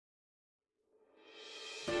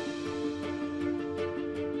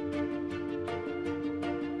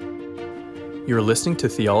You're listening to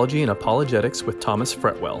Theology and Apologetics with Thomas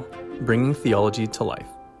Fretwell, bringing theology to life.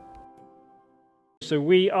 So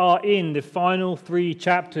we are in the final 3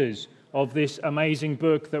 chapters of this amazing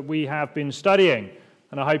book that we have been studying.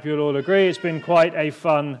 And I hope you'll all agree it's been quite a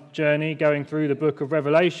fun journey going through the book of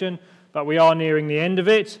Revelation, but we are nearing the end of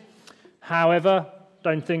it. However,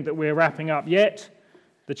 don't think that we're wrapping up yet.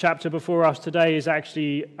 The chapter before us today is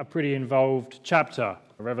actually a pretty involved chapter.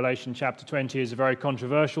 Revelation chapter 20 is a very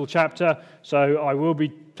controversial chapter, so I will be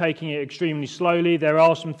taking it extremely slowly. There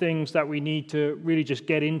are some things that we need to really just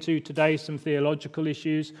get into today, some theological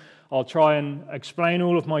issues. I'll try and explain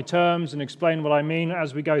all of my terms and explain what I mean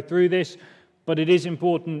as we go through this, but it is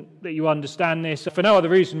important that you understand this. For no other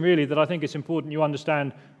reason, really, that I think it's important you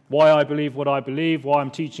understand why I believe what I believe, why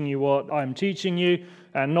I'm teaching you what I'm teaching you,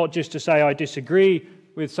 and not just to say I disagree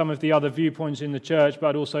with some of the other viewpoints in the church,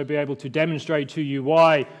 but also be able to demonstrate to you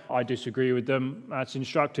why I disagree with them. That's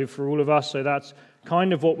instructive for all of us, so that's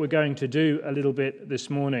kind of what we're going to do a little bit this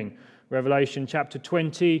morning. Revelation chapter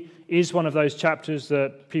 20 is one of those chapters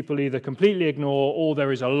that people either completely ignore or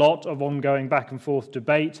there is a lot of ongoing back and forth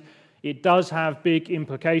debate. It does have big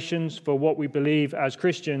implications for what we believe as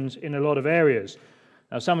Christians in a lot of areas.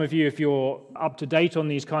 Now, some of you, if you're up to date on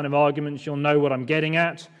these kind of arguments, you'll know what I'm getting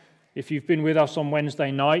at. If you've been with us on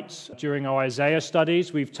Wednesday nights during our Isaiah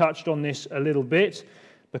studies, we've touched on this a little bit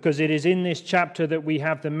because it is in this chapter that we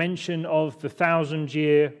have the mention of the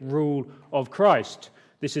 1,000-year rule of Christ.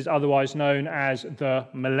 This is otherwise known as the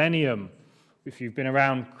Millennium. If you've been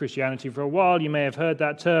around Christianity for a while, you may have heard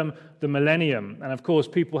that term, the Millennium. And of course,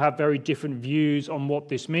 people have very different views on what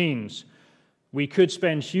this means. We could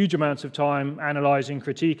spend huge amounts of time analysing,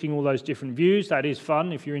 critiquing all those different views. That is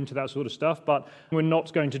fun if you're into that sort of stuff, but we're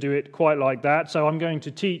not going to do it quite like that. So I'm going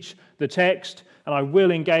to teach the text, and I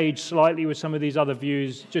will engage slightly with some of these other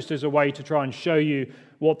views just as a way to try and show you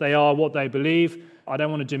what they are, what they believe. I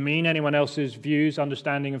don't want to demean anyone else's views,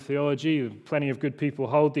 understanding of theology. Plenty of good people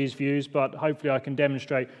hold these views, but hopefully I can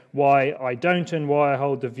demonstrate why I don't and why I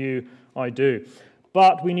hold the view I do.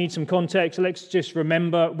 But we need some context. Let's just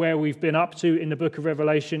remember where we've been up to in the book of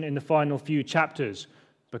Revelation in the final few chapters,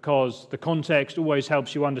 because the context always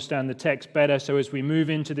helps you understand the text better. So as we move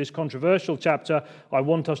into this controversial chapter, I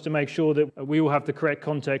want us to make sure that we will have the correct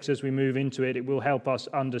context as we move into it. It will help us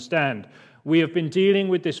understand. We have been dealing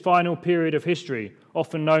with this final period of history,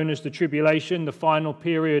 often known as the tribulation, the final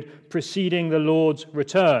period preceding the Lord's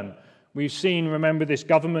return. We've seen, remember, this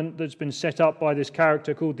government that's been set up by this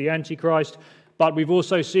character called the Antichrist. But we've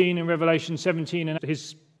also seen in Revelation 17 and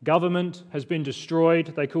his government has been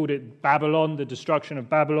destroyed. They called it Babylon, the destruction of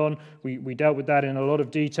Babylon. We dealt with that in a lot of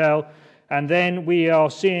detail. And then we are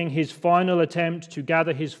seeing his final attempt to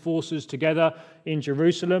gather his forces together in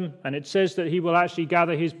Jerusalem. And it says that he will actually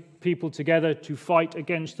gather his people together to fight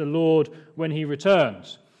against the Lord when he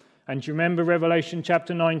returns. And do you remember Revelation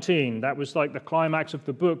chapter 19? That was like the climax of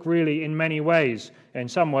the book, really, in many ways, in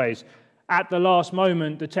some ways. At the last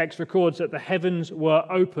moment, the text records that the heavens were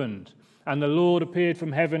opened, and the Lord appeared from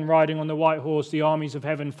heaven riding on the white horse, the armies of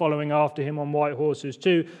heaven following after him on white horses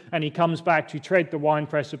too, and he comes back to tread the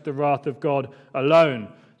winepress of the wrath of God alone.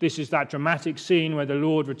 This is that dramatic scene where the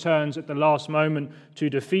Lord returns at the last moment to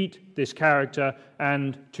defeat this character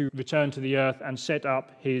and to return to the earth and set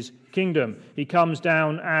up his kingdom. He comes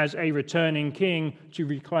down as a returning king to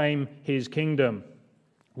reclaim his kingdom.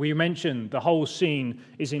 We mentioned the whole scene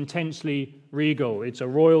is intensely regal. It's a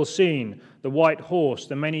royal scene. The white horse,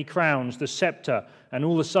 the many crowns, the scepter, and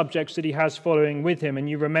all the subjects that he has following with him. And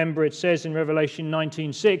you remember it says in Revelation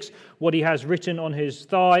 19:6, what he has written on his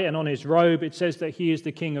thigh and on his robe, it says that he is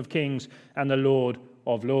the King of Kings and the Lord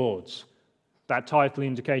of Lords. That title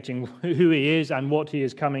indicating who he is and what he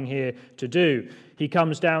is coming here to do. He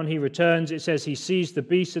comes down, he returns. It says he sees the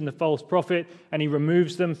beast and the false prophet, and he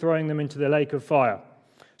removes them, throwing them into the lake of fire.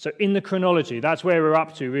 So in the chronology, that's where we're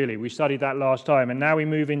up to, really. We studied that last time, and now we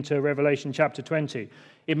move into Revelation chapter 20.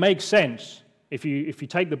 It makes sense, if you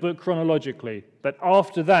take the book chronologically, that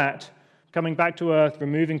after that, coming back to earth,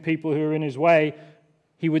 removing people who are in his way,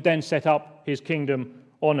 he would then set up his kingdom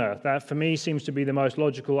on earth. That, for me, seems to be the most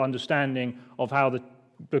logical understanding of how the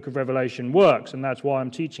book of Revelation works, and that's why I'm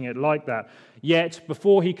teaching it like that. Yet,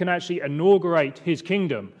 before he can actually inaugurate his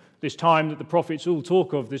kingdom, this time that the prophets all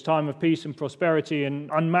talk of, this time of peace and prosperity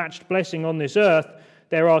and unmatched blessing on this earth,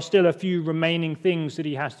 there are still a few remaining things that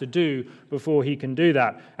he has to do before he can do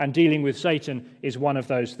that. And dealing with Satan is one of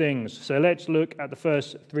those things. So let's look at the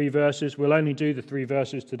first 3 verses. We'll only do the 3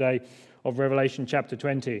 verses today of Revelation chapter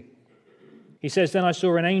 20. He says, "Then I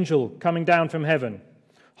saw an angel coming down from heaven,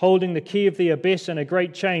 holding the key of the abyss and a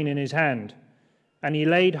great chain in his hand. And he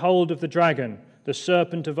laid hold of the dragon, the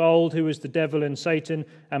serpent of old, who was the devil and Satan,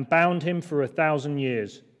 and bound him for 1,000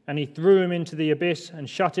 years. And he threw him into the abyss and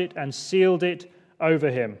shut it and sealed it over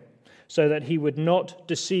him, so that he would not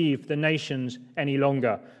deceive the nations any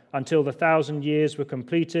longer, until the 1,000 years were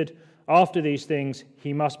completed. After these things,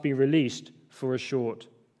 he must be released for a short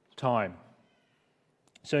time.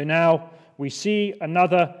 So now we see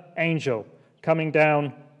another angel coming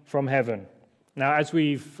down from heaven. Now, as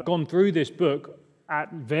we've gone through this book, at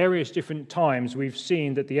various different times, we've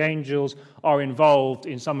seen that the angels are involved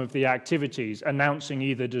in some of the activities, announcing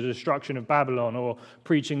either the destruction of Babylon or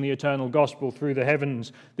preaching the eternal gospel through the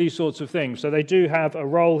heavens, these sorts of things. So they do have a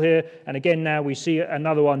role here, and again now we see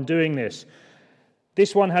another one doing this.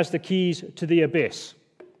 This one has the keys to the abyss.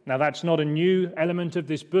 Now, that's not a new element of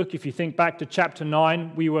this book. If you think back to chapter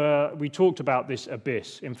 9, we talked about this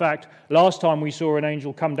abyss. In fact, last time we saw an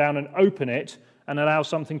angel come down and open it and allow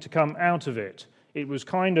something to come out of it. It was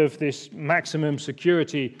kind of this maximum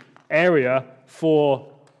security area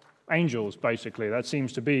for angels, basically. That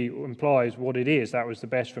seems to be, implies what it is. That was the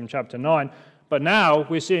best from chapter 9. But now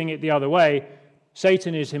we're seeing it the other way.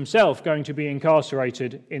 Satan is himself going to be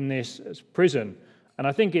incarcerated in this prison. And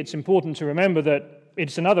I think it's important to remember that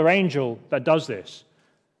it's another angel that does this.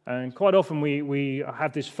 And quite often we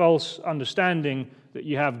have this false understanding that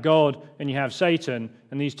you have God and you have Satan,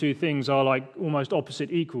 and these two things are like almost opposite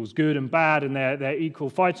equals, good and bad, and they're equal,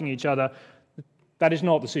 fighting each other. That is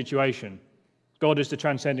not the situation. God is the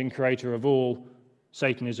transcending creator of all.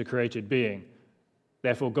 Satan is a created being.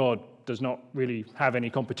 Therefore, God does not really have any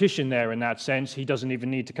competition there in that sense. He doesn't even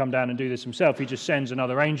need to come down and do this himself. He just sends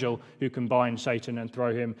another angel who can bind Satan and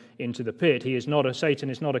throw him into the pit. Satan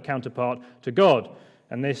is not a counterpart to God.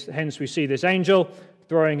 And hence we see this angel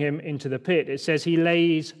throwing him into the pit. It says he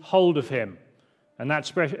lays hold of him. And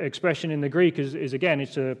that expression in the Greek is again,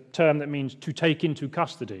 it's a term that means to take into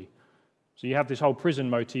custody. So you have this whole prison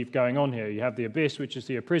motif going on here. You have the abyss, which is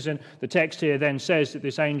the prison. The text here then says that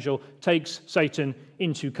this angel takes Satan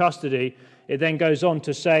into custody. It then goes on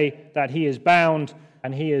to say that he is bound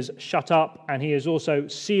and he is shut up and he is also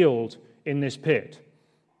sealed in this pit.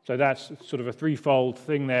 So that's sort of a threefold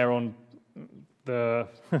thing there on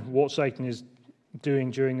what Satan is doing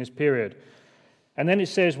during this period. And then it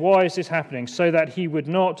says, why is this happening? So that he would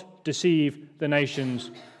not deceive the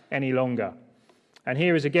nations any longer. And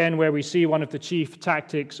here is again where we see one of the chief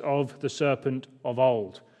tactics of the serpent of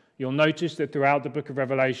old. You'll notice that throughout the book of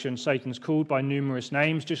Revelation, Satan's called by numerous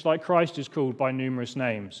names, just like Christ is called by numerous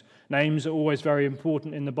names. Names are always very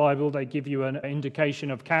important in the Bible. They give you an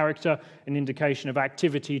indication of character, an indication of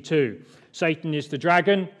activity too. Satan is the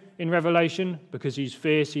dragon in Revelation because he's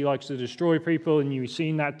fierce, he likes to destroy people, and you've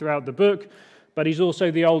seen that throughout the book. But he's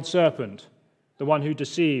also the old serpent, the one who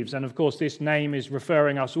deceives. And of course, this name is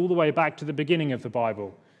referring us all the way back to the beginning of the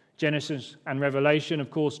Bible. Genesis and Revelation,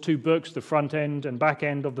 of course, two books, the front end and back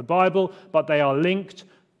end of the Bible, but they are linked.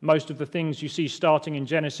 Most of the things you see starting in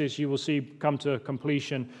Genesis, you will see come to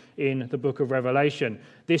completion in the book of Revelation.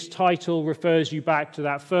 This title refers you back to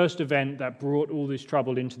that first event that brought all this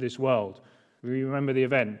trouble into this world. We remember the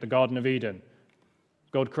event, the Garden of Eden.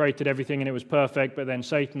 God created everything and it was perfect, but then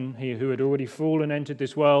Satan, who had already fallen, entered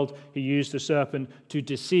this world. He used the serpent to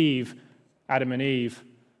deceive Adam and Eve,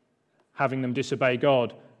 having them disobey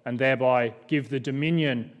God, and thereby give the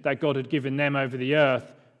dominion that God had given them over the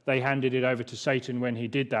earth. They handed it over to Satan when he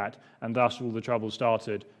did that, and thus all the trouble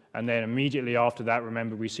started. And then immediately after that,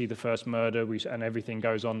 remember, we see the first murder, and everything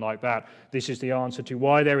goes on like that. This is the answer to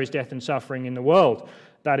why there is death and suffering in the world.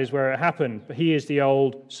 That is where it happened. He is the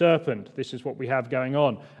old serpent. This is what we have going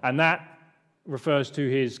on. And that refers to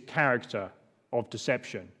his character of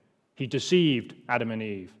deception. He deceived Adam and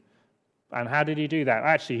Eve. And how did he do that?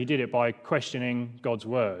 Actually, he did it by questioning God's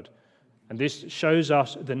word. And this shows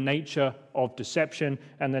us the nature of deception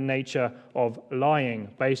and the nature of lying,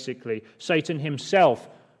 basically. Satan himself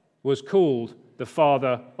was called the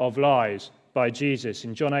father of lies by Jesus.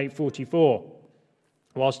 In John 8:44,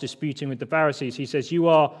 whilst disputing with the Pharisees, he says, "You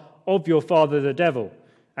are of your father the devil,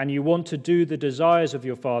 and you want to do the desires of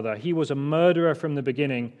your father. He was a murderer from the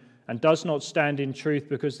beginning and does not stand in truth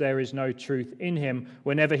because there is no truth in him.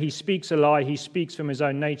 Whenever he speaks a lie, he speaks from his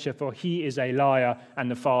own nature, for he is a liar and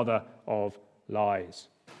the father of lies."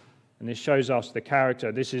 And this shows us the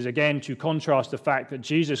character. This is again to contrast the fact that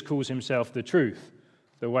Jesus calls himself the truth,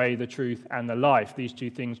 the way, the truth, and the life. These two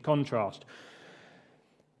things contrast.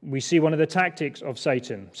 We see one of the tactics of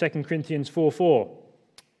Satan, 2 Corinthians 4:4,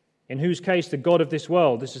 in whose case the God of this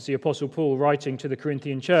world, this is the Apostle Paul writing to the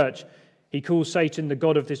Corinthian church, he calls Satan the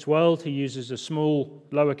God of this world. He uses a small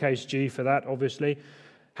lowercase g for that, obviously,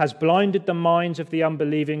 has blinded the minds of the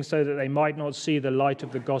unbelieving so that they might not see the light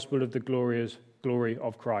of the gospel of the glorious glory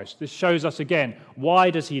of Christ. This shows us again, why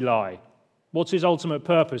does he lie? What's his ultimate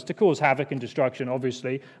purpose? To cause havoc and destruction,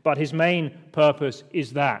 obviously, but his main purpose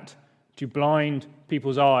is that, to blind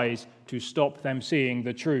people's eyes, to stop them seeing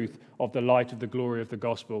the truth of the light of the glory of the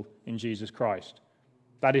gospel in Jesus Christ.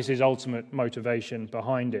 That is his ultimate motivation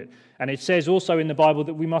behind it. And it says also in the Bible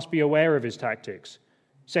that we must be aware of his tactics.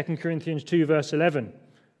 2 Corinthians 2 verse 11,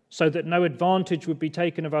 so that no advantage would be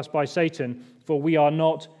taken of us by Satan, for we are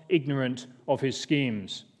not ignorant of his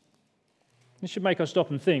schemes. This should make us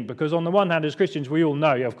stop and think, because on the one hand, as Christians, we all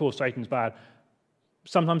know, yeah, of course, Satan's bad.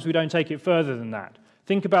 Sometimes we don't take it further than that.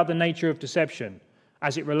 Think about the nature of deception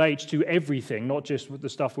as it relates to everything, not just the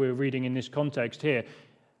stuff we're reading in this context here.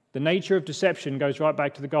 The nature of deception goes right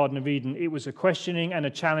back to the Garden of Eden. It was a questioning and a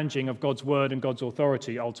challenging of God's word and God's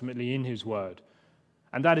authority, ultimately in his word.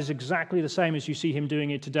 And that is exactly the same as you see him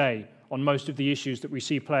doing it today on most of the issues that we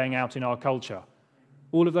see playing out in our culture.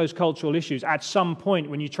 All of those cultural issues, at some point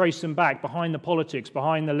when you trace them back behind the politics,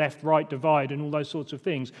 behind the left-right divide and all those sorts of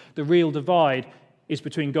things, the real divide is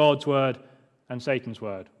between God's word and Satan's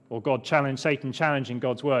word, or Satan challenging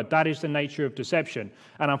God's word. That is the nature of deception.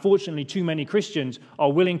 And unfortunately, too many Christians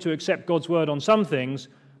are willing to accept God's word on some things,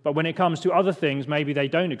 but when it comes to other things, maybe they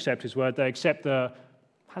don't accept his word. They accept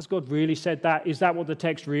has God really said that? Is that what the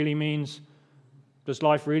text really means? Does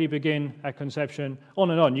life really begin at conception? On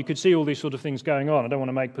and on. You could see all these sort of things going on. I don't want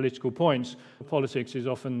to make political points. Politics is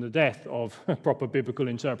often the death of proper biblical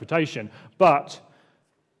interpretation. But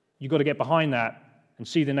you've got to get behind that and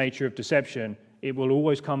see the nature of deception. It will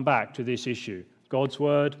always come back to this issue. God's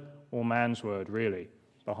word or man's word, really,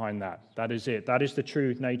 behind that. That is it. That is the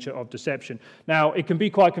true nature of deception. Now, it can be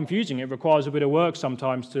quite confusing. It requires a bit of work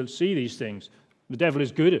sometimes to see these things. The devil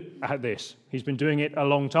is good at this. He's been doing it a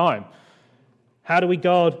long time. How do we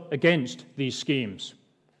guard against these schemes?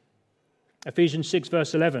 Ephesians 6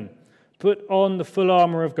 verse 11. Put on the full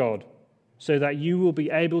armor of God so that you will be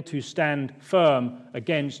able to stand firm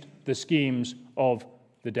against the schemes of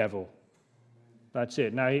the devil. That's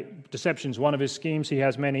it. Now, deception is one of his schemes. He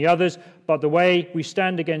has many others. But the way we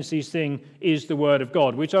stand against these things is the word of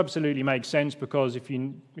God, which absolutely makes sense because if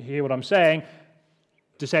you hear what I'm saying,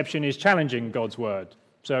 deception is challenging God's word.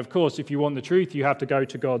 So, of course, if you want the truth, you have to go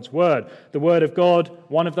to God's word. The word of God,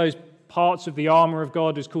 one of those parts of the armor of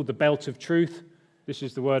God is called the belt of truth. This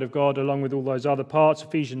is the word of God along with all those other parts.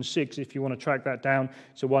 Ephesians 6, if you want to track that down,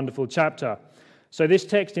 it's a wonderful chapter. So this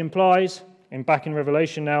text implies, back in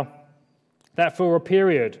Revelation now, that for a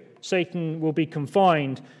period, Satan will be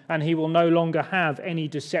confined and he will no longer have any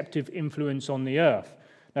deceptive influence on the earth.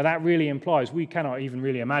 Now that really implies we cannot even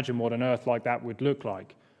really imagine what an earth like that would look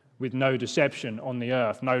like, with no deception on the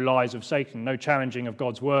earth, no lies of Satan, no challenging of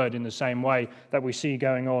God's word in the same way that we see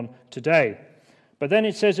going on today. But then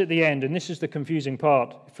it says at the end, and this is the confusing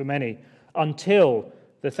part for many, until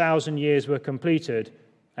the 1,000 years were completed,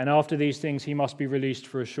 and after these things he must be released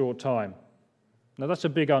for a short time. Now that's a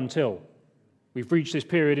big until. We've reached this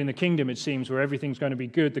period in the kingdom, it seems, where everything's going to be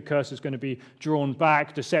good, the curse is going to be drawn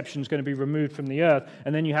back, deception's going to be removed from the earth,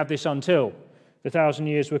 and then you have this until the 1,000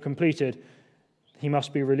 years were completed, he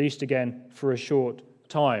must be released again for a short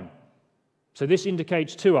time. So this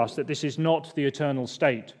indicates to us that this is not the eternal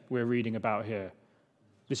state we're reading about here.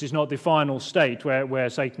 This is not the final state where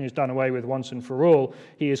Satan is done away with once and for all.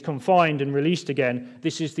 He is confined and released again.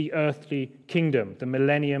 This is the earthly kingdom, the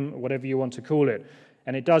millennium, whatever you want to call it.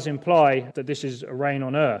 And it does imply that this is a reign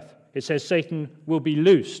on earth. It says Satan will be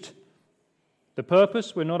loosed. The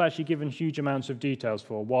purpose, we're not actually given huge amounts of details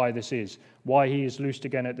for why this is, why he is loosed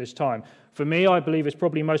again at this time. For me, I believe it's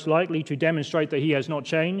probably most likely to demonstrate that he has not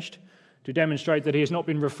changed, to demonstrate that he has not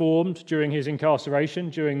been reformed during his incarceration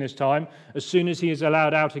during this time. As soon as he is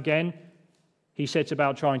allowed out again, he sets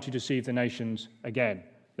about trying to deceive the nations again.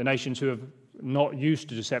 The nations who have not used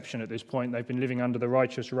to deception at this point. They've been living under the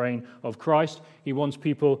righteous reign of Christ. He wants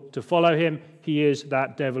people to follow him. He is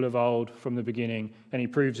that devil of old from the beginning, and he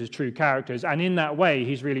proves his true characters. And in that way,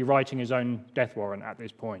 he's really writing his own death warrant at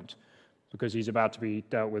this point, because he's about to be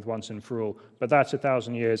dealt with once and for all. But that's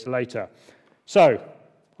 1,000 years later. So,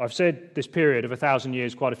 I've said this period of 1,000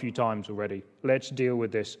 years quite a few times already. Let's deal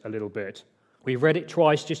with this a little bit. We've read it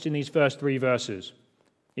twice just in these first 3 verses.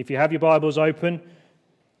 If you have your Bibles open,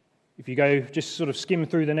 if you go just sort of skim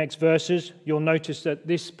through the next verses, you'll notice that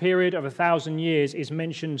this period of 1,000 years is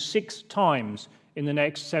mentioned 6 times in the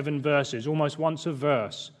next 7 verses. Almost once a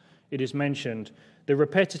verse it is mentioned. The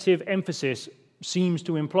repetitive emphasis seems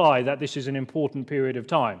to imply that this is an important period of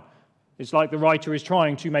time. It's like the writer is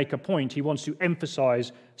trying to make a point. He wants to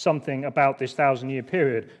emphasize something about this 1,000-year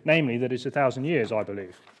period, namely that it's 1,000 years, I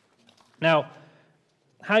believe. Now,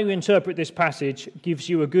 how you interpret this passage gives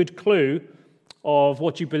you a good clue of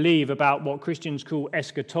what you believe about what Christians call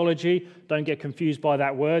eschatology. Don't get confused by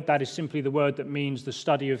that word. That is simply the word that means the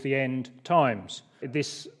study of the end times.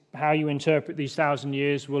 How you interpret these 1,000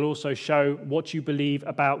 years will also show what you believe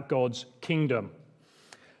about God's kingdom.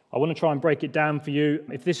 I want to try and break it down for you.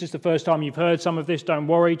 If this is the first time you've heard some of this, don't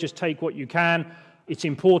worry, just take what you can. It's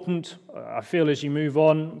important. I feel as you move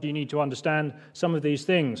on, you need to understand some of these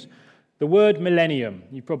things. The word millennium,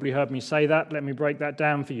 you've probably heard me say that. Let me break that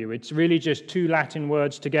down for you. It's really just two Latin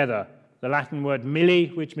words together. The Latin word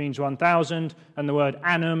milli, which means 1,000, and the word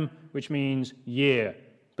annum, which means year.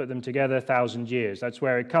 Put them together, 1,000 years. That's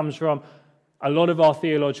where it comes from. A lot of our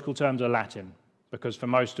theological terms are Latin, because for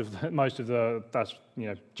most of the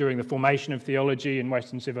during the formation of theology in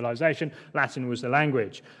Western civilization, Latin was the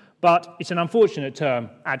language. But it's an unfortunate term,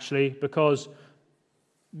 actually, because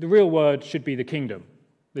the real word should be the kingdom.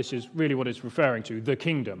 This is really what it's referring to, the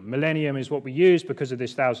kingdom. Millennium is what we use because of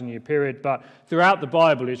this 1,000-year period, but throughout the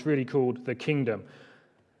Bible, it's really called the kingdom.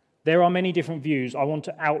 There are many different views. I want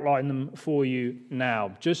to outline them for you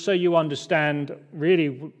now, just so you understand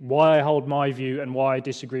really why I hold my view and why I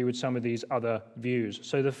disagree with some of these other views.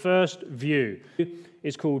 So the first view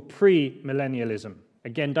is called pre-millennialism.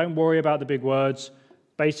 Again, don't worry about the big words.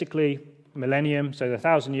 Basically, millennium, so the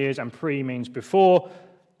 1,000 years, and pre means before.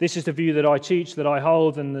 This is the view that I teach, that I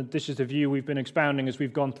hold, and this is the view we've been expounding as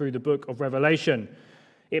we've gone through the book of Revelation.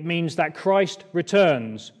 It means that Christ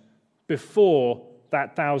returns before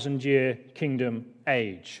that 1,000-year kingdom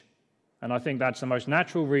age. And I think that's the most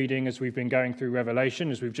natural reading as we've been going through Revelation.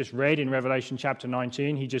 As we've just read in Revelation chapter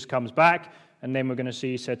 19, he just comes back, and then we're going to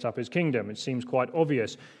see he sets up his kingdom. It seems quite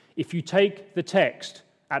obvious. If you take the text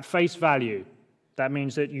at face value, that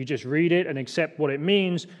means that you just read it and accept what it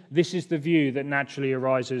means. This is the view that naturally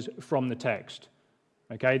arises from the text.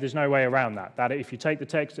 Okay, there's no way around that. That if you take the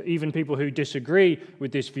text, even people who disagree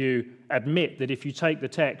with this view admit that if you take the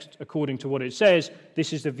text according to what it says,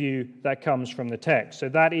 this is the view that comes from the text. So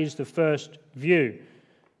that is the first view.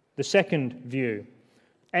 The second view,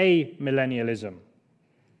 amillennialism.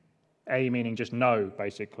 A meaning just no,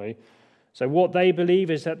 basically. So what they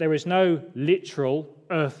believe is that there is no literal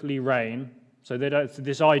earthly reign. So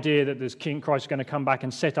this idea that Christ is going to come back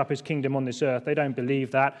and set up his kingdom on this earth, they don't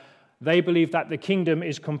believe that. They believe that the kingdom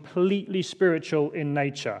is completely spiritual in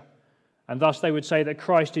nature. And thus they would say that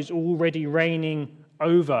Christ is already reigning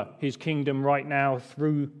over his kingdom right now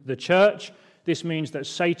through the church. This means that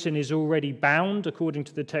Satan is already bound, according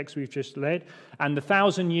to the text we've just read. And the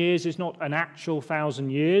 1,000 years is not an actual 1,000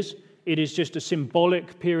 years. It is just a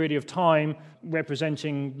symbolic period of time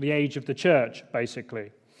representing the age of the church,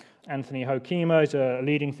 basically. Anthony Hoekema is a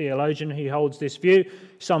leading theologian. He holds this view,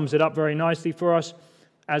 sums it up very nicely for us.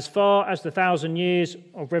 As far as the 1,000 years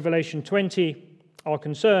of Revelation 20 are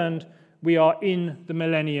concerned, we are in the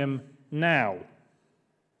millennium now.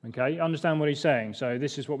 Okay, understand what he's saying? So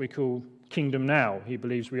this is what we call kingdom now. He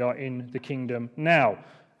believes we are in the kingdom now.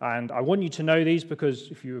 And I want you to know these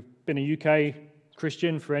because if you've been a UK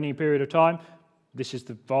Christian for any period of time, this is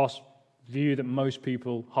the vast view that most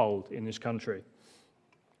people hold in this country.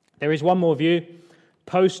 There is one more view,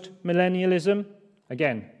 post-millennialism.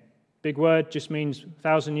 Again, big word, just means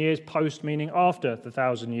 1,000 years, post meaning after the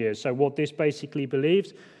 1,000 years. So what this basically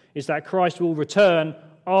believes is that Christ will return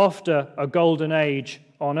after a golden age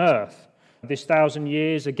on earth. This 1,000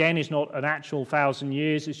 years, again, is not an actual 1,000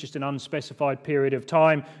 years. It's just an unspecified period of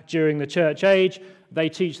time during the church age. They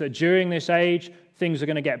teach that during this age, things are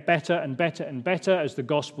going to get better and better and better as the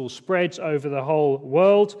gospel spreads over the whole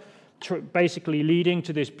world, basically leading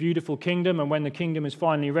to this beautiful kingdom, and when the kingdom is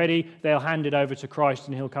finally ready, they'll hand it over to Christ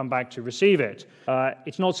and he'll come back to receive it.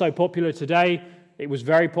 It's not so popular today. It was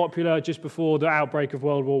very popular just before the outbreak of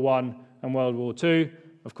World War I and World War II.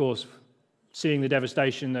 Of course, seeing the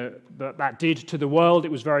devastation that did to the world,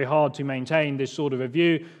 it was very hard to maintain this sort of a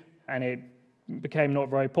view, and it became not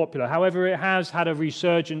very popular. However, it has had a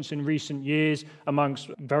resurgence in recent years amongst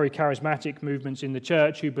very charismatic movements in the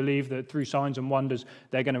church who believe that through signs and wonders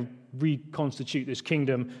they're going to reconstitute this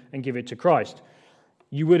kingdom and give it to Christ.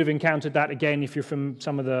 You would have encountered that again if you're from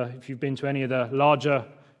if you've been to any of the larger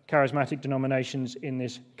charismatic denominations in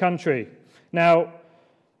this country. Now,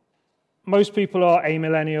 most people are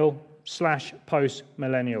amillennial /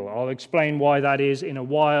 post-millennial. I'll explain why that is in a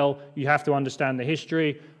while. You have to understand the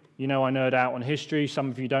history. You know I nerd out on history.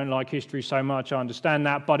 Some of you don't like history so much, I understand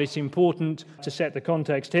that, but it's important to set the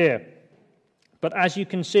context here. But as you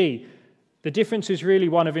can see, the difference is really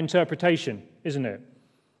one of interpretation, isn't it?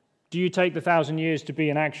 Do you take the 1,000 years to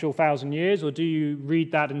be an actual 1,000 years, or do you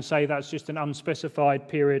read that and say that's just an unspecified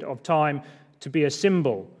period of time to be a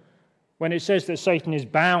symbol? When it says that Satan is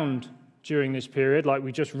bound during this period, like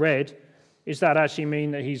we just read, Does that actually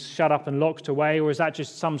mean that he's shut up and locked away, or is that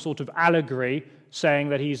just some sort of allegory saying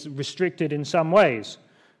that he's restricted in some ways?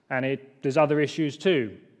 And there's other issues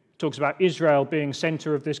too. It talks about Israel being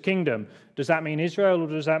center of this kingdom. Does that mean Israel, or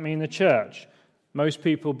does that mean the church? Most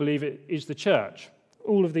people believe it is the church.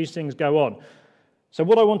 All of these things go on. So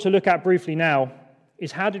what I want to look at briefly now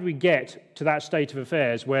is, how did we get to that state of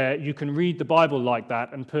affairs where you can read the Bible like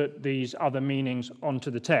that and put these other meanings onto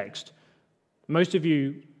the text? Most of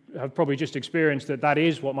you have probably just experienced that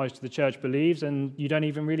is what most of the church believes, and you don't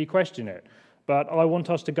even really question it. But I want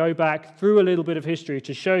us to go back through a little bit of history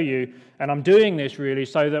to show you, and I'm doing this really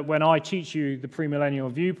so that when I teach you the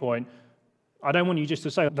premillennial viewpoint, I don't want you just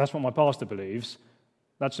to say, that's what my pastor believes.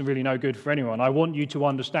 That's really no good for anyone. I want you to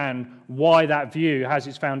understand why that view has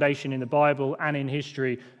its foundation in the Bible and in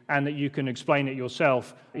history, and that you can explain it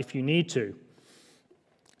yourself if you need to.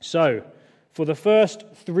 So, for the first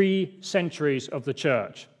 3 centuries of the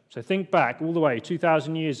church, so think back all the way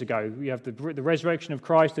 2,000 years ago, we have the resurrection of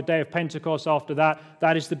Christ, the day of Pentecost after that.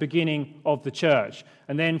 That is the beginning of the church.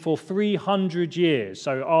 And then for 300 years,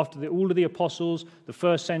 so after all of the apostles, the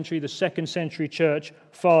first century, the second century church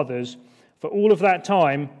fathers, for all of that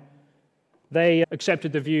time, they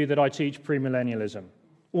accepted the view that I teach premillennialism.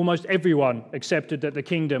 Almost everyone accepted that the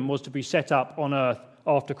kingdom was to be set up on earth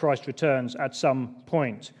after Christ returns at some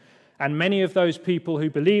point. And many of those people who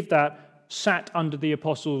believed that sat under the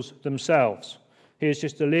apostles themselves. Here's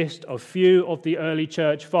just a list of few of the early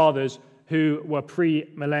church fathers who were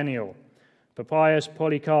premillennial: Papias,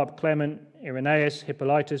 Polycarp, Clement, Irenaeus,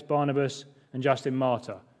 Hippolytus, Barnabas, and Justin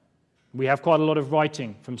Martyr. We have quite a lot of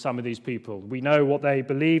writing from some of these people. We know what they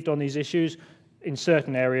believed on these issues in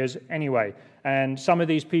certain areas anyway. And some of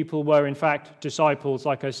these people were, in fact, disciples,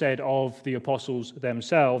 like I said, of the apostles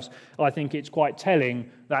themselves. I think it's quite telling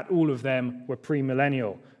that all of them were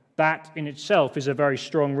premillennial. That in itself is a very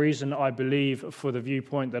strong reason, I believe, for the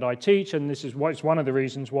viewpoint that I teach, and this is one of the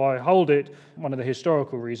reasons why I hold it, one of the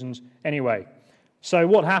historical reasons anyway. So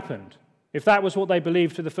what happened? If that was what they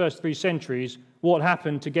believed for the first 3 centuries, what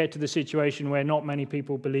happened to get to the situation where not many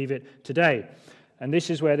people believe it today? And this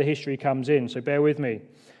is where the history comes in, so bear with me.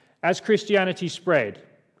 As Christianity spread,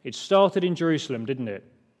 it started in Jerusalem, didn't it?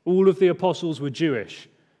 All of the apostles were Jewish,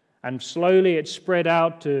 and slowly it spread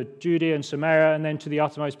out to Judea and Samaria and then to the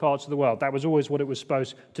uttermost parts of the world. That was always what it was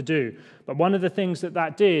supposed to do. But one of the things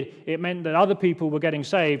that did, it meant that other people were getting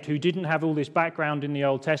saved who didn't have all this background in the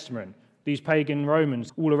Old Testament. These pagan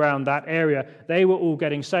Romans all around that area, they were all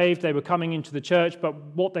getting saved, they were coming into the church, but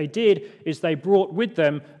what they did is they brought with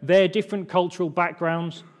them their different cultural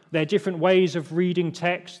backgrounds, their different ways of reading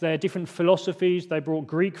text, their different philosophies. They brought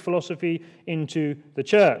Greek philosophy into the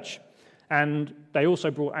church. And they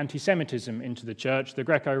also brought anti-Semitism into the church. The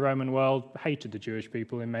Greco-Roman world hated the Jewish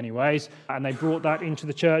people in many ways, and they brought that into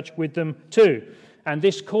the church with them too. And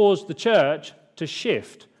this caused the church to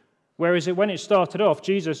shift. Whereas when it started off,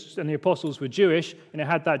 Jesus and the apostles were Jewish, and it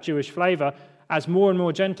had that Jewish flavor. As more and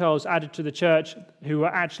more Gentiles added to the church who were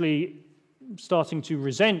actually starting to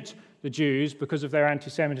resent the Jews because of their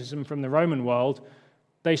anti-Semitism from the Roman world,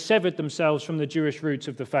 they severed themselves from the Jewish roots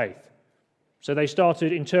of the faith. So they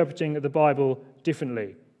started interpreting the Bible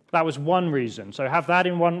differently. That was one reason. So have that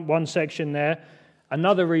in one section there.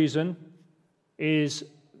 Another reason is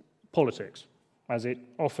politics, as it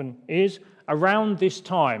often is. Around this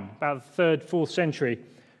time, about the 3rd, 4th century,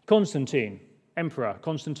 Constantine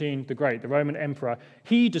the Great, the Roman emperor,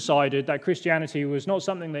 he decided that Christianity was not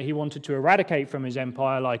something that he wanted to eradicate from his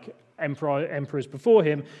empire like emperors before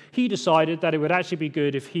him. He decided that it would actually be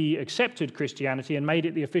good if he accepted Christianity and made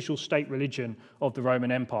it the official state religion of the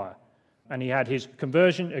Roman Empire. And he had his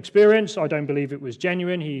conversion experience. I don't believe it was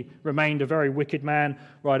genuine. He remained a very wicked man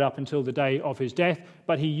right up until the day of his death,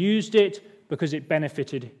 but he used it because it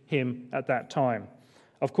benefited him at that time.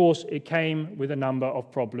 Of course, it came with a number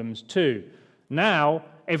of problems too. Now,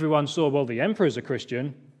 everyone saw, well, the emperor's a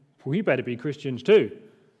Christian, we better be Christians too.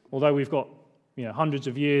 Although we've got hundreds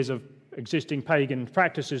of years of existing pagan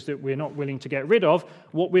practices that we're not willing to get rid of,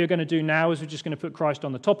 what we're going to do now is we're just going to put Christ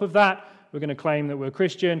on the top of that. We're going to claim that we're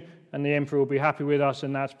Christian, and the emperor will be happy with us,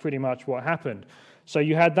 and that's pretty much what happened. So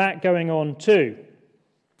you had that going on too.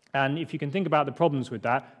 And if you can think about the problems with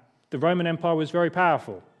that, the Roman Empire was very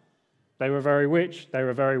powerful. They were very rich, they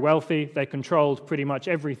were very wealthy, they controlled pretty much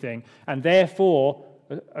everything. And therefore,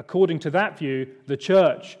 according to that view, the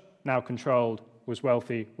church now controlled, was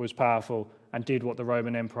wealthy, was powerful, and did what the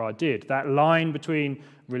Roman Empire did. That line between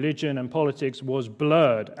religion and politics was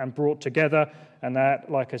blurred and brought together, and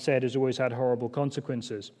that, like I said, has always had horrible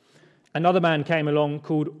consequences. Another man came along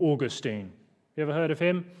called Augustine. You ever heard of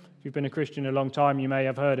him? If you've been a Christian a long time, you may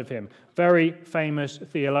have heard of him. Very famous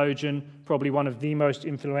theologian, probably one of the most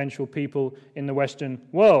influential people in the Western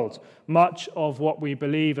world. Much of what we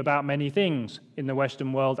believe about many things in the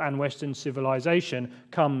Western world and Western civilization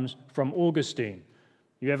comes from Augustine.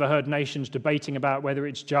 You ever heard nations debating about whether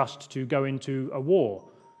it's just to go into a war?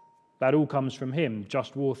 That all comes from him.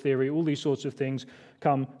 Just war theory, all these sorts of things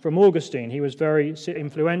come from Augustine. He was very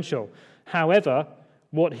influential. However,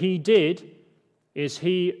 what he did is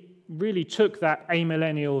he really took that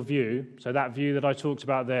amillennial view, so that view that I talked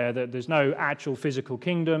about there, that there's no actual physical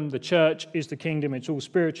kingdom, the church is the kingdom, it's all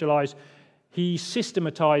spiritualized. He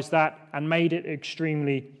systematized that and made it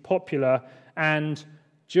extremely popular. And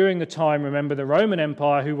during the time, remember, the Roman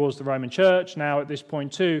Empire, who was the Roman Church, now at this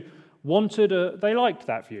point too, they liked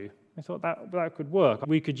that view. They thought that could work.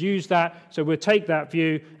 We could use that, so we'll take that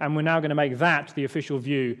view, and we're now going to make that the official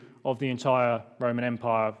view of the entire Roman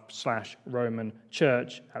Empire / Roman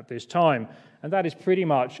Church at this time. And that is pretty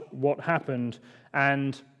much what happened,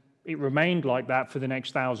 and it remained like that for the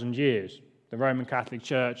next 1,000 years. The Roman Catholic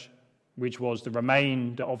Church, which was the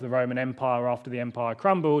remainder of the Roman Empire after the empire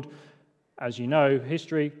crumbled, as you know,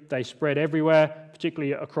 history, they spread everywhere,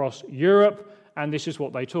 particularly across Europe, and this is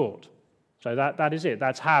what they taught. So that is it.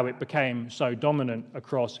 That's how it became so dominant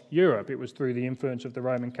across Europe. It was through the influence of the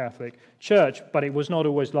Roman Catholic Church, but it was not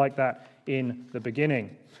always like that in the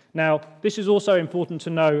beginning. Now, this is also important to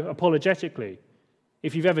know apologetically.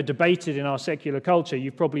 If you've ever debated in our secular culture,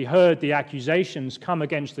 you've probably heard the accusations come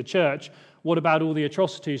against the church. What about all the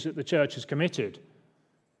atrocities that the church has committed?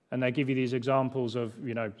 And they give you these examples of,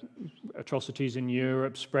 atrocities in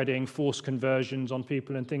Europe, spreading forced conversions on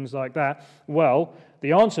people and things like that. Well,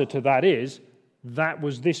 the answer to that is, that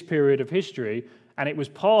was this period of history, and it was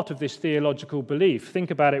part of this theological belief.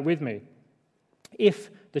 Think about it with me. If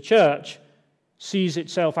the church sees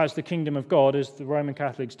itself as the kingdom of God, as the Roman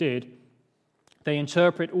Catholics did, they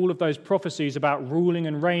interpret all of those prophecies about ruling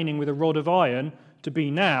and reigning with a rod of iron to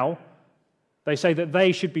be now. They say that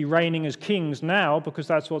they should be reigning as kings now because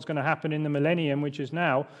that's what's going to happen in the millennium, which is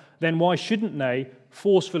now. Then why shouldn't they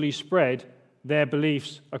forcefully spread their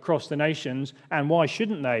beliefs across the nations, and why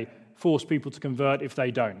shouldn't they force people to convert if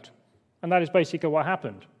they don't? And that is basically what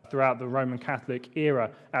happened throughout the Roman Catholic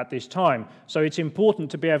era at this time. So it's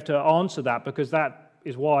important to be able to answer that, because that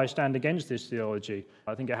is why I stand against this theology.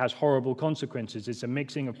 I think it has horrible consequences. It's a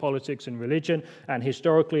mixing of politics and religion, and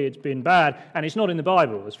historically it's been bad, and it's not in the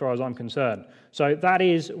Bible as far as I'm concerned. So that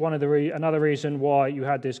is another reason why you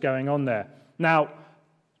had this going on there. Now,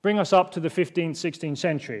 bring us up to the 15th, 16th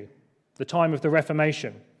century, the time of the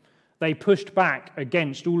Reformation. They pushed back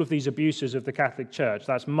against all of these abuses of the Catholic Church.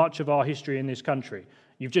 That's much of our history in this country.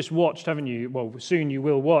 You've just watched, haven't you? Well, soon you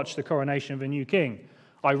will watch the coronation of a new king.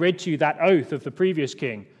 I read to you that oath of the previous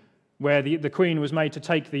king, where the Queen was made to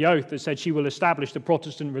take the oath that said she will establish the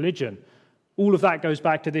Protestant religion. All of that goes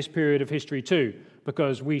back to this period of history too,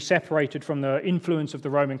 because we separated from the influence of the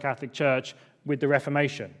Roman Catholic Church with the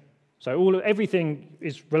Reformation. So everything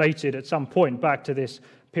is related at some point back to this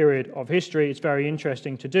period of history. It's very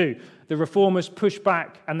interesting to do. The Reformers pushed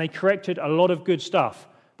back, and they corrected a lot of good stuff.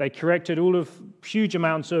 They corrected all of huge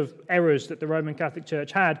amounts of errors that the Roman Catholic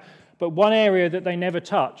Church had. But one area that they never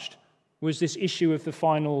touched was this issue of the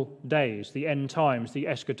final days, the end times, the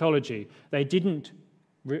eschatology. They didn't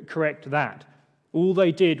correct that. All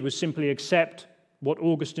they did was simply accept what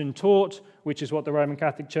Augustine taught, which is what the Roman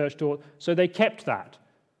Catholic Church taught, so they kept that.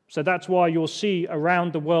 So that's why you'll see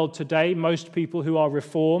around the world today, most people who are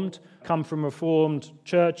Reformed, come from Reformed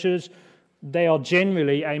churches, they are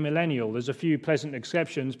generally amillennial. There's a few pleasant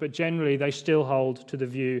exceptions, but generally they still hold to the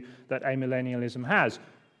view that amillennialism has.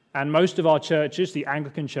 And most of our churches, the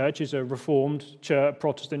Anglican Church, is a Reformed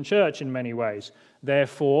Protestant church in many ways.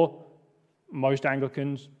 Therefore, most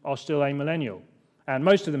Anglicans are still amillennial. And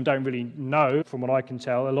most of them don't really know, from what I can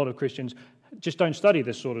tell. A lot of Christians just don't study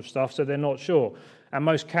this sort of stuff, so they're not sure. And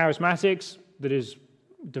most charismatics that is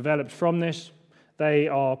developed from this, they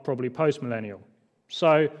are probably postmillennial.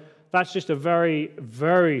 So that's just a very,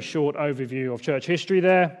 very short overview of church history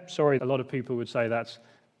there. Sorry, a lot of people would say that's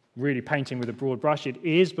really painting with a broad brush. It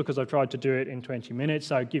is, because I've tried to do it in 20 minutes,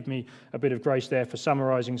 so give me a bit of grace there for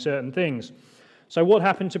summarizing certain things. So what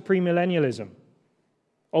happened to premillennialism?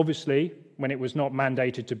 Obviously, when it was not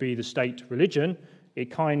mandated to be the state religion,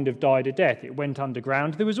 it kind of died a death. It went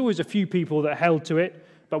underground. There was always a few people that held to it,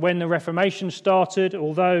 but when the Reformation started,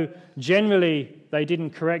 although generally they didn't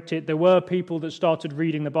correct it, there were people that started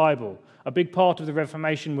reading the Bible. A big part of the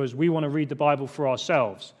Reformation was, we want to read the Bible for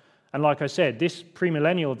ourselves. And like I said, this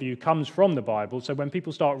premillennial view comes from the Bible, so when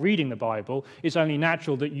people start reading the Bible, it's only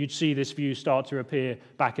natural that you'd see this view start to appear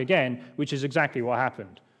back again, which is exactly what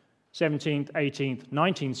happened. 17th, 18th,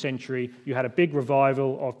 19th century, you had a big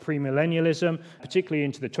revival of premillennialism, particularly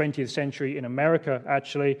into the 20th century in America,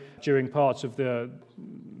 actually, during parts of the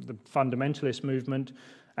fundamentalist movement,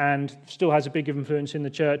 and still has a big influence in the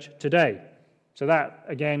church today. So that,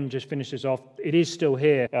 again, just finishes off. It is still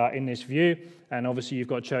here in this view, and obviously you've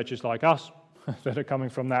got churches like us that are coming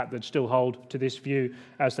from that still hold to this view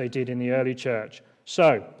as they did in the early church.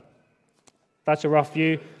 So, that's a rough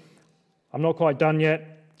view. I'm not quite done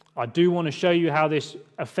yet. I do want to show you how this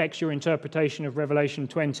affects your interpretation of Revelation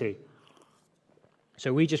 20.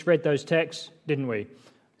 So we just read those texts, didn't we?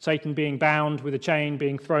 Satan being bound with a chain,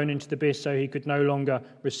 being thrown into the abyss so he could no longer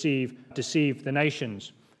deceive the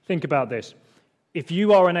nations. Think about this. If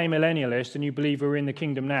you are an amillennialist and you believe we're in the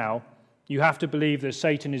kingdom now, you have to believe that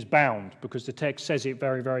Satan is bound because the text says it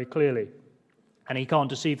very, very clearly. And he can't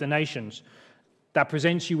deceive the nations. That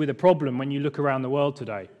presents you with a problem when you look around the world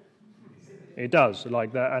today. It does,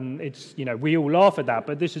 like that. And it's, we all laugh at that,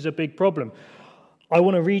 but this is a big problem. I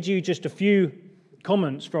want to read you just a few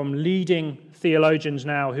comments from leading theologians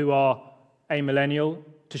now who are amillennial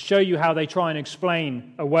to show you how they try and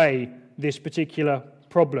explain away this particular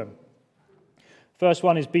problem. First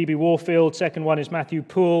one is B.B. Warfield, second one is Matthew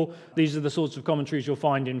Poole. These are the sorts of commentaries you'll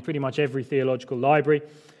find in pretty much every theological library.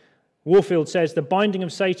 Warfield says, the binding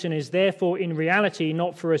of Satan is therefore in reality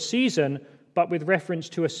not for a season, but with reference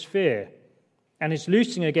to a sphere. And his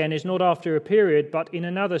loosing again is not after a period, but in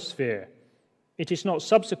another sphere. It is not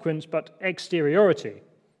subsequence, but exteriority.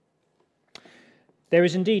 There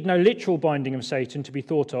is indeed no literal binding of Satan to be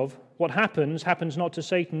thought of. What happens not to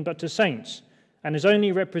Satan, but to saints, and is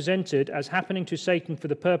only represented as happening to Satan for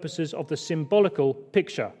the purposes of the symbolical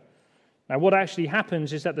picture. Now, what actually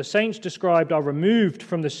happens is that the saints described are removed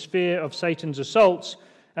from the sphere of Satan's assaults,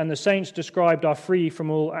 and the saints described are free from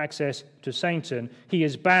all access to Satan. He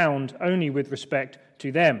is bound only with respect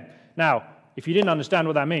to them. Now, if you didn't understand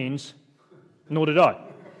what that means, nor did I.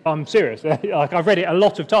 I'm serious. Like, I've read it a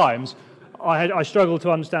lot of times. I struggled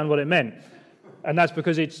to understand what it meant. And that's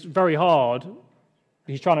because it's very hard.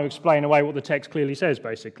 He's trying to explain away what the text clearly says,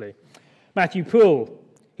 basically. Matthew Poole,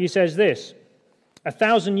 he says this,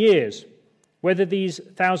 1,000 years, whether these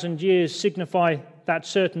 1,000 years signify that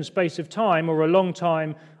certain space of time or a long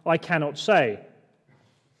time, I cannot say.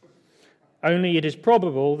 Only it is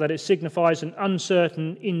probable that it signifies an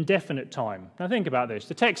uncertain, indefinite time. Now think about this.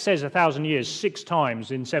 The text says 1,000 years 6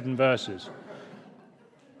 times in 7 verses.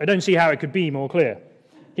 I don't see how it could be more clear.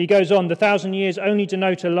 He goes on, the 1,000 years only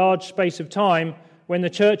denote a large space of time when the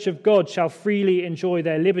church of God shall freely enjoy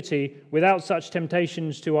their liberty without such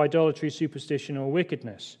temptations to idolatry, superstition, or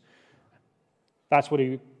wickedness. That's what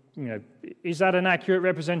is that an accurate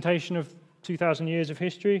representation of 2,000 years of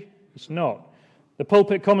history? It's not. The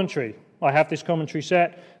pulpit commentary. I have this commentary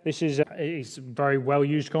set. This is it's a very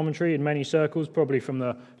well-used commentary in many circles, probably from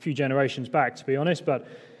the few generations back, to be honest, but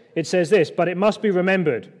it says this, but it must be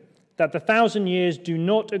remembered that the 1,000 years do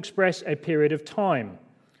not express a period of time,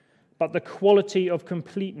 but the quality of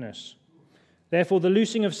completeness. Therefore, the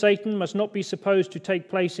loosing of Satan must not be supposed to take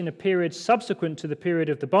place in a period subsequent to the period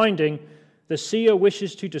of the binding. The seer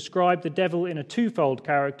wishes to describe the devil in a twofold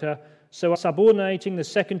character, so subordinating the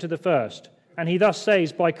second to the first. And he thus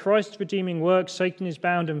says, by Christ's redeeming work, Satan is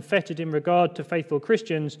bound and fettered in regard to faithful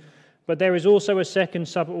Christians, but there is also a second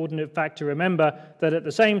subordinate fact to remember, that at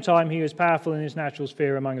the same time he is powerful in his natural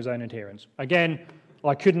sphere among his own adherents. Again,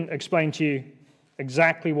 I couldn't explain to you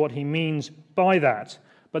exactly what he means by that,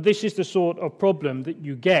 but this is the sort of problem that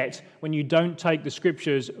you get when you don't take the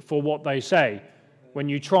scriptures for what they say. When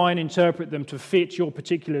you try and interpret them to fit your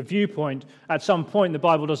particular viewpoint, at some point the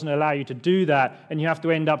Bible doesn't allow you to do that, and you have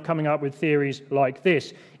to end up coming up with theories like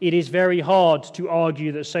this. It is very hard to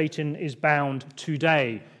argue that Satan is bound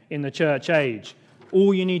today in the church age.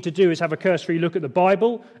 All you need to do is have a cursory look at the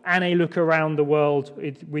Bible and a look around the world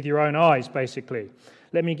with your own eyes, basically.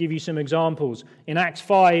 Let me give you some examples. In Acts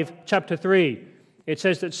 5, chapter 3, it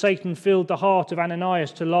says that Satan filled the heart of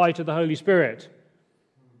Ananias to lie to the Holy Spirit.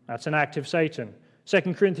 That's an act of Satan.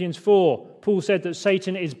 2 Corinthians 4, Paul said that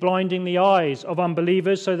Satan is blinding the eyes of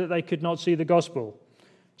unbelievers so that they could not see the gospel.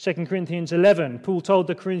 2 Corinthians 11, Paul told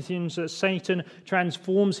the Corinthians that Satan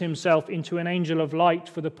transforms himself into an angel of light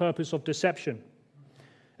for the purpose of deception.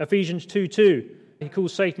 Ephesians 2:2, he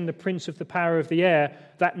calls Satan the prince of the power of the air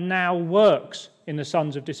that now works in the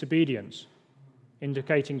sons of disobedience,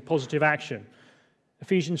 indicating positive action.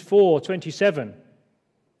 Ephesians 4:27,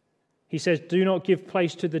 he says, do not give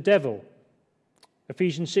place to the devil.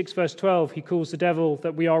 Ephesians 6 verse 12, he calls the devil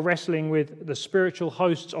that we are wrestling with the spiritual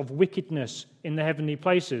hosts of wickedness in the heavenly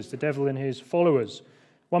places, the devil and his followers.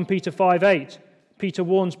 1 Peter 5:8, Peter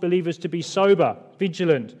warns believers to be sober,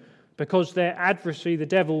 vigilant, because their adversary, the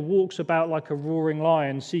devil, walks about like a roaring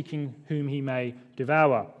lion, seeking whom he may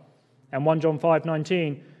devour. And 1 John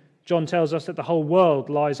 5:19, John tells us that the whole world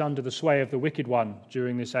lies under the sway of the wicked one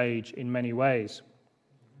during this age in many ways.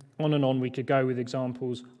 On and on we could go with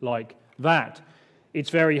examples like that. It's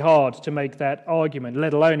very hard to make that argument,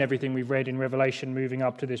 let alone everything we've read in Revelation moving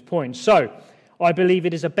up to this point. So, I believe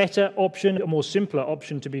it is a better option, a more simpler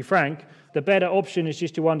option to be frank. The better option is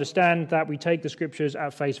just to understand that we take the scriptures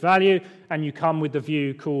at face value and you come with the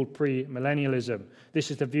view called premillennialism. This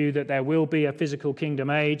is the view that there will be a physical kingdom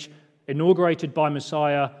age inaugurated by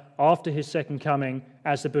Messiah after his second coming,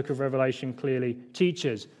 as the book of Revelation clearly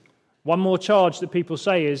teaches. One more charge that people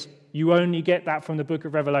say is, you only get that from the book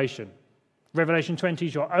of Revelation. Revelation 20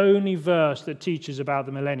 is your only verse that teaches about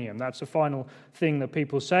the millennium. That's the final thing that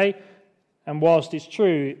people say. And whilst it's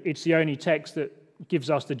true, it's the only text that gives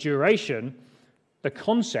us the duration, the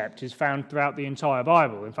concept is found throughout the entire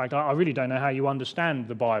Bible. In fact, I really don't know how you understand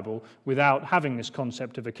the Bible without having this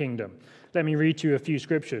concept of a kingdom. Let me read to you a few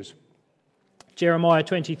scriptures. Jeremiah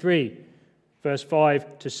 23, verse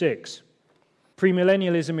 5 to 6.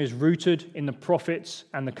 Premillennialism is rooted in the prophets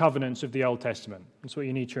and the covenants of the Old Testament. That's what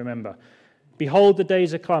you need to remember. Behold, the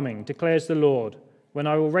days are coming, declares the Lord, when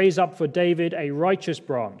I will raise up for David a righteous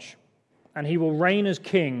branch, and he will reign as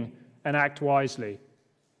king and act wisely.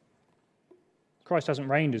 Christ hasn't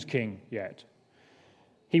reigned as king yet.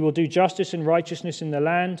 He will do justice and righteousness in the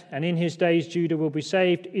land, and in his days Judah will be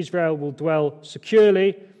saved, Israel will dwell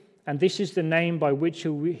securely, and this is the name by which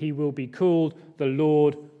he will be called, the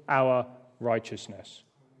Lord our righteousness.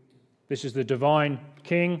 This is the divine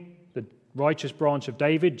king, the righteous branch of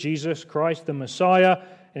David, Jesus Christ, the Messiah,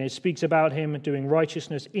 and it speaks about him doing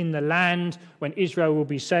righteousness in the land when Israel will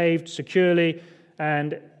be saved securely,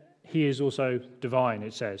 and he is also divine,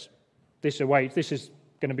 it says. This is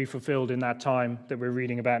going to be fulfilled in that time that we're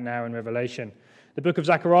reading about now in Revelation. The book of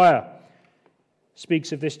Zechariah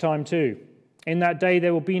speaks of this time too. In that day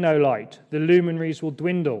there will be no light, the luminaries will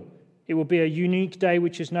dwindle. It will be a unique day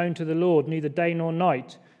which is known to the Lord, neither day nor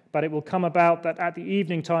night. But it will come about that at the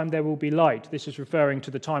evening time there will be light. This is referring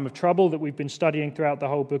to the time of trouble that we've been studying throughout the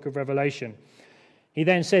whole book of Revelation. He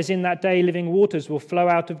then says, in that day living waters will flow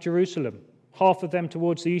out of Jerusalem, half of them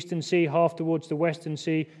towards the eastern sea, half towards the western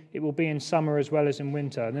sea. It will be in summer as well as in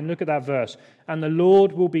winter. And then look at that verse. And the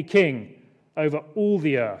Lord will be king over all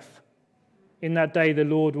the earth. In that day the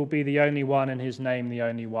Lord will be the only one, and his name the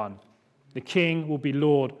only one. The king will be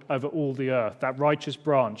Lord over all the earth. That righteous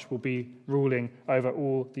branch will be ruling over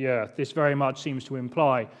all the earth. This very much seems to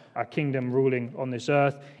imply a kingdom ruling on this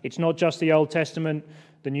earth. It's not just the Old Testament.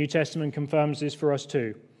 The New Testament confirms this for us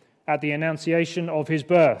too. At the annunciation of his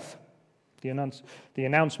birth, the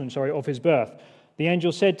announcement of his birth, the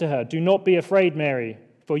angel said to her, do not be afraid, Mary,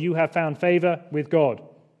 for you have found favor with God.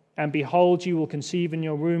 And behold, you will conceive in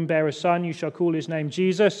your womb, bear a son. You shall call his name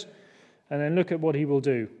Jesus. And then look at what he will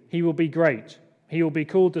do. He will be great. He will be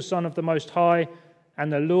called the Son of the Most High, and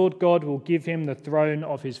the Lord God will give him the throne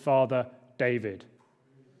of his father David.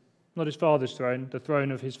 Not his father's throne, the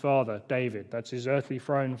throne of his father David. That's his earthly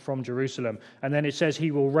throne from Jerusalem. And then it says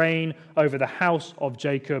he will reign over the house of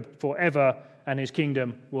Jacob forever, and his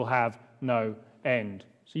kingdom will have no end.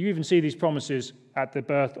 So you even see these promises at the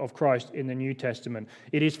birth of Christ in the New Testament.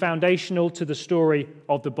 It is foundational to the story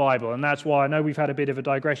of the Bible, and that's why I know we've had a bit of a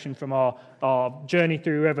digression from our journey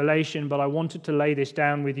through Revelation, but I wanted to lay this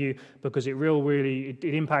down with you because it really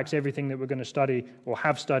impacts everything that we're going to study or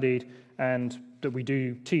have studied and that we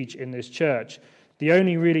do teach in this church. The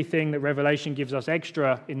only really thing that Revelation gives us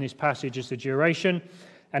extra in this passage is the duration.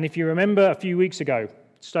 And if you remember a few weeks ago,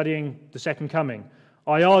 studying the second coming,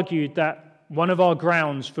 I argued that one of our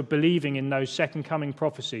grounds for believing in those second coming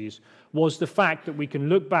prophecies was the fact that we can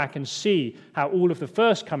look back and see how all of the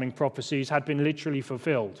first coming prophecies had been literally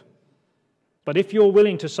fulfilled. But if you're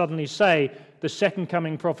willing to suddenly say the second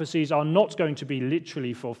coming prophecies are not going to be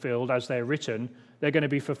literally fulfilled as they're written, they're going to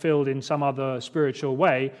be fulfilled in some other spiritual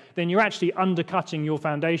way, then you're actually undercutting your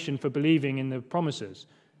foundation for believing in the promises.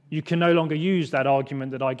 You can no longer use that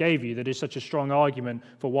argument that I gave you that is such a strong argument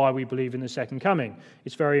for why we believe in the second coming.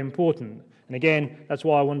 It's very important. And again, that's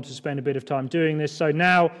why I wanted to spend a bit of time doing this. So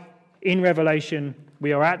now, in Revelation,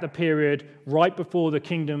 we are at the period right before the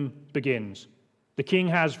kingdom begins. The king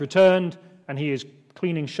has returned, and he is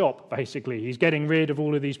cleaning shop, basically. He's getting rid of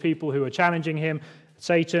all of these people who are challenging him,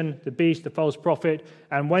 Satan, the beast, the false prophet.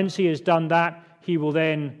 And once he has done that, he will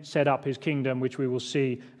then set up his kingdom, which we will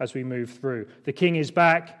see as we move through. The king is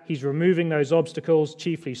back. He's removing those obstacles,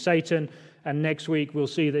 chiefly Satan. And next week, we'll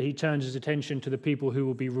see that he turns his attention to the people who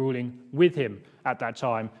will be ruling with him at that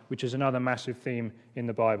time, which is another massive theme in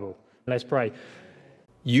the Bible. Let's pray.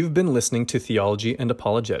 You've been listening to Theology and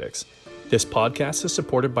Apologetics. This podcast is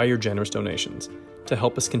supported by your generous donations. To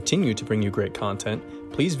help us continue to bring you great content,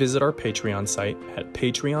 please visit our Patreon site at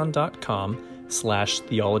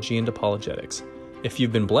patreon.com/theologyandapologetics. If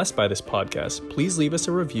you've been blessed by this podcast, please leave us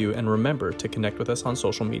a review and remember to connect with us on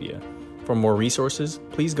social media. For more resources,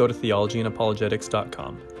 please go to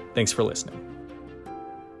theologyandapologetics.com. Thanks for listening.